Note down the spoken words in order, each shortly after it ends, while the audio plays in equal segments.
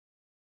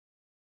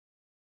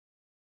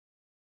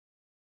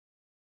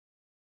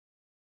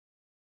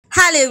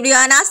Hello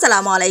everyone,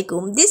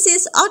 Assalamualaikum. This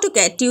is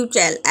AutoCAD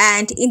tutorial,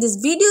 and in this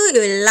video you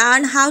will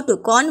learn how to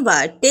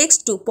convert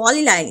text to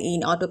polyline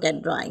in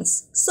AutoCAD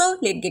drawings. So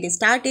let's get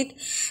started.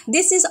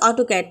 This is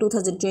AutoCAD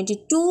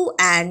 2022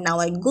 and now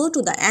I go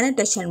to the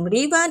annotation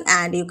ribbon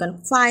and you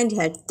can find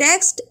here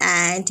text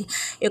and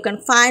you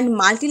can find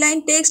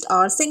multi-line text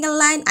or single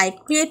line. I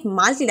create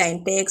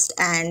multi-line text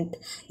and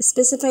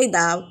specify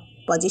the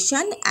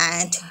position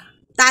and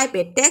type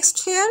a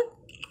text here.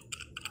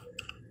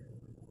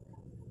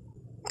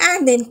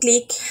 And then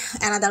click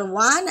another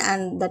one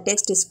and the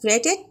text is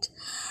created.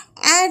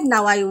 And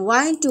now I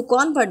want to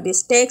convert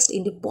this text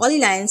into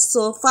polylines.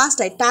 So first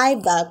I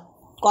type the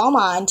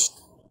command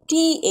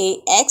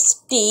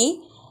txtexp,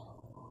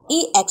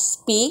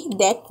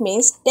 that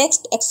means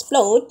text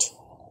explode,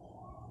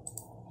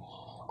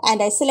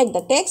 and I select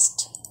the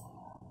text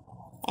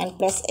and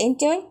press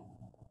enter.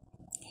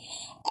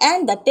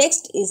 And the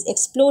text is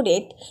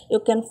exploded. You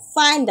can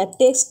find the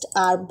text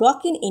are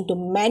broken into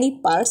many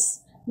parts.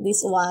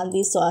 This one,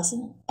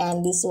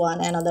 and this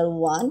one, another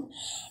one,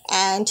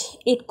 and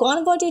it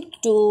converted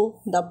to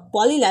the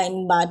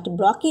polyline but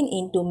broken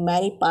into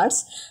many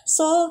parts.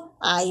 So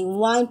I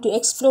want to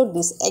explode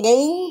this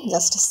again,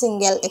 just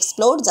single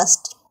explode,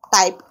 just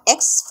type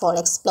X for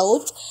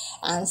explode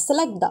and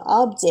select the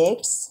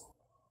objects,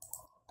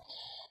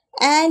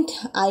 and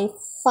I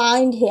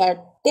find here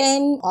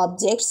 10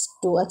 objects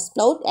to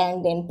explode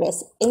and then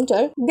press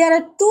enter. There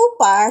are two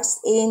parts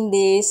in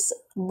this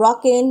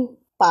broken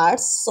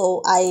parts,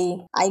 so I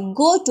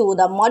go to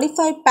the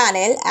modify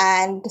panel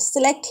and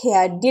select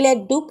here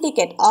delete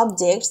duplicate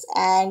objects,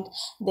 and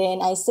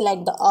then I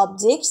select the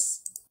objects.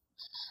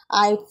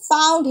 I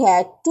found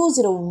here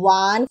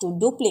 201 to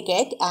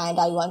duplicate and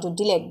I want to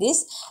delete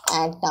this,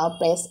 and now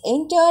press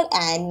enter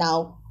and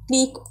now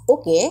click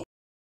OK.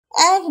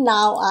 And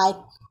now I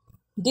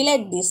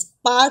delete this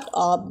part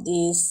of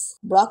these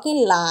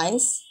broken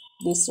lines.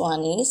 This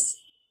one is,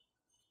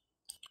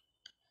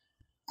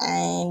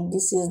 and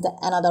this is the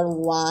another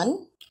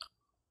one,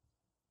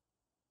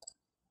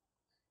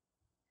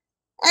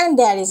 and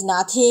there is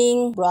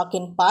nothing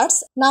broken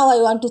parts. Now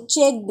I want to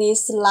check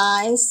these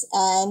lines,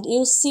 and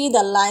you see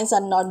the lines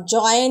are not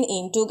joined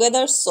in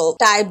together, so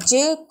type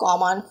J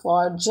command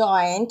for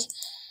joint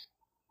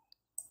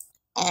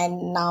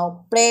and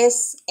now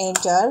press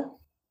enter.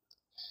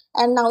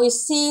 And now you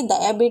see the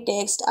every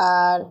text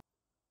are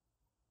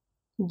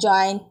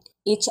joined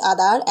each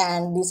other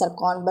and these are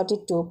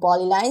converted to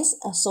polylines.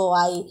 So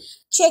I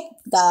check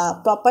the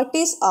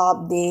properties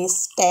of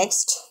this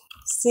text,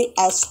 see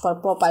as per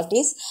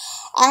properties,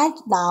 and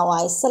now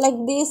I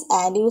select this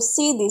and you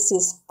see this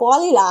is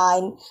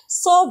polyline.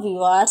 So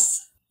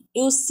viewers,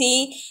 you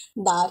see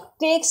the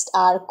text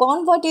are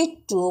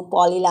converted to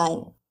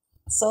polyline.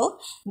 So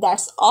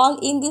that's all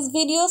in these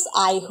videos.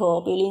 I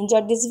hope you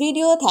enjoyed this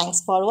video. Thanks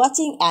for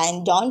watching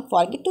and don't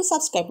forget to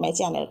subscribe my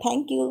channel.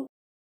 Thank you.